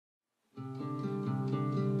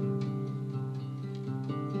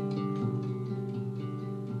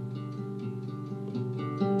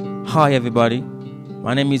Hi everybody,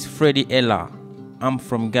 my name is Freddy. I'm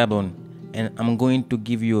from Gabon and I'm going to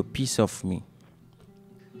give you a piece of me.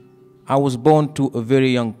 I was born to a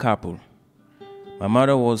very young couple. My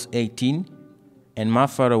mother was 18 and my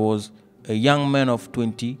father was a young man of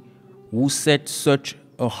 20 who set such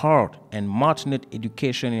a hard and martinet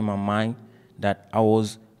education in my mind that I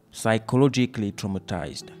was psychologically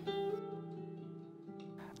traumatized.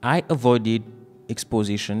 I avoided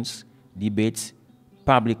expositions, debates,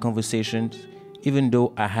 public conversations, even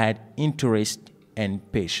though I had interest and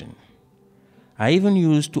passion. I even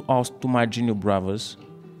used to ask to my junior brothers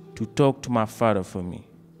to talk to my father for me.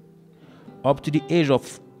 Up to the age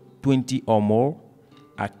of 20 or more,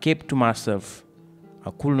 I kept to myself. I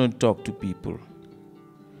could not talk to people.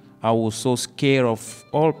 I was so scared of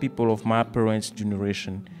all people of my parents'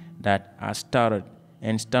 generation that I started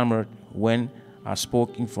and stammered when I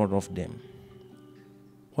spoke in front of them.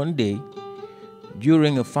 One day,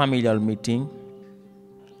 during a familial meeting,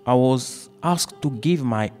 I was asked to give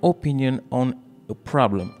my opinion on a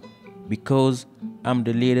problem because I'm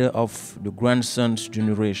the leader of the grandson's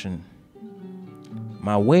generation.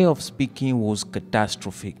 My way of speaking was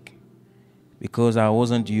catastrophic because I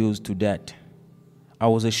wasn't used to that. I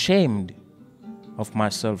was ashamed of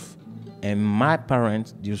myself and my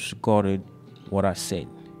parents disregarded what I said.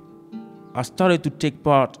 I started to take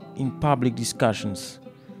part in public discussions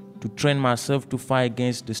to train myself to fight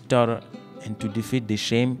against the stutter and to defeat the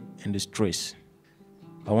shame and the stress.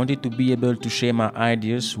 I wanted to be able to share my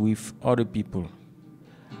ideas with other people.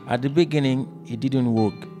 At the beginning, it didn't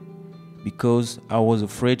work because I was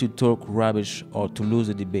afraid to talk rubbish or to lose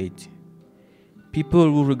a debate. People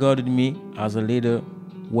who regarded me as a leader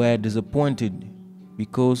were disappointed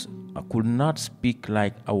because I could not speak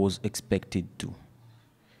like I was expected to.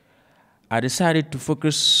 I decided to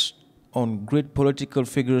focus on great political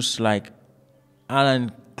figures like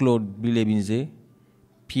Alain Claude Bilebinze,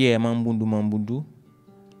 Pierre Mambundu Mambundu,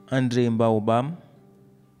 André Mbaobam,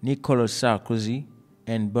 Nicolas Sarkozy,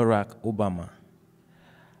 and Barack Obama.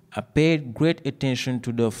 I paid great attention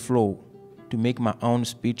to the flow to make my own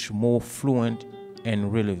speech more fluent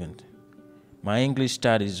and relevant. My English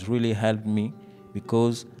studies really helped me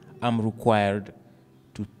because I'm required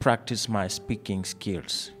to practice my speaking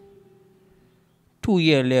skills. 2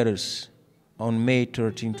 years later, on May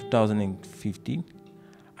 13, 2015,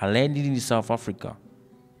 I landed in South Africa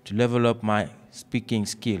to level up my speaking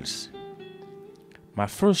skills. My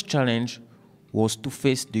first challenge was to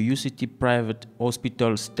face the UCT private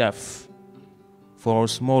hospital staff for a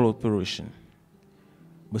small operation.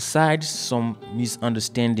 Besides some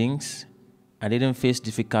misunderstandings, I didn't face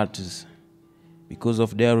difficulties because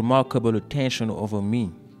of their remarkable attention over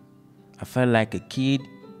me. I felt like a kid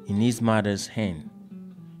in his mother's hand.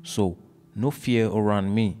 So, no fear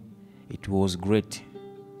around me. It was great.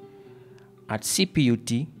 At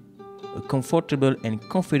CPUT, a comfortable and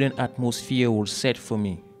confident atmosphere was set for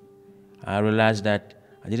me. I realized that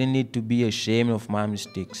I didn't need to be ashamed of my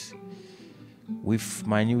mistakes. With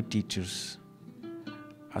my new teachers,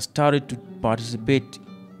 I started to participate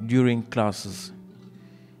during classes,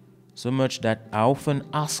 so much that I often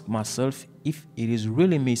ask myself if it is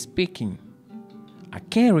really me speaking. I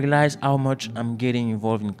can't realize how much I'm getting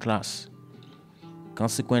involved in class.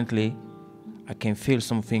 Consequently, I can feel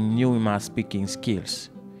something new in my speaking skills.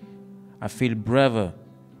 I feel braver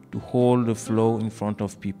to hold the flow in front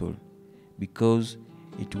of people because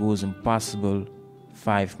it was impossible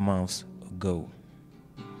 5 months ago.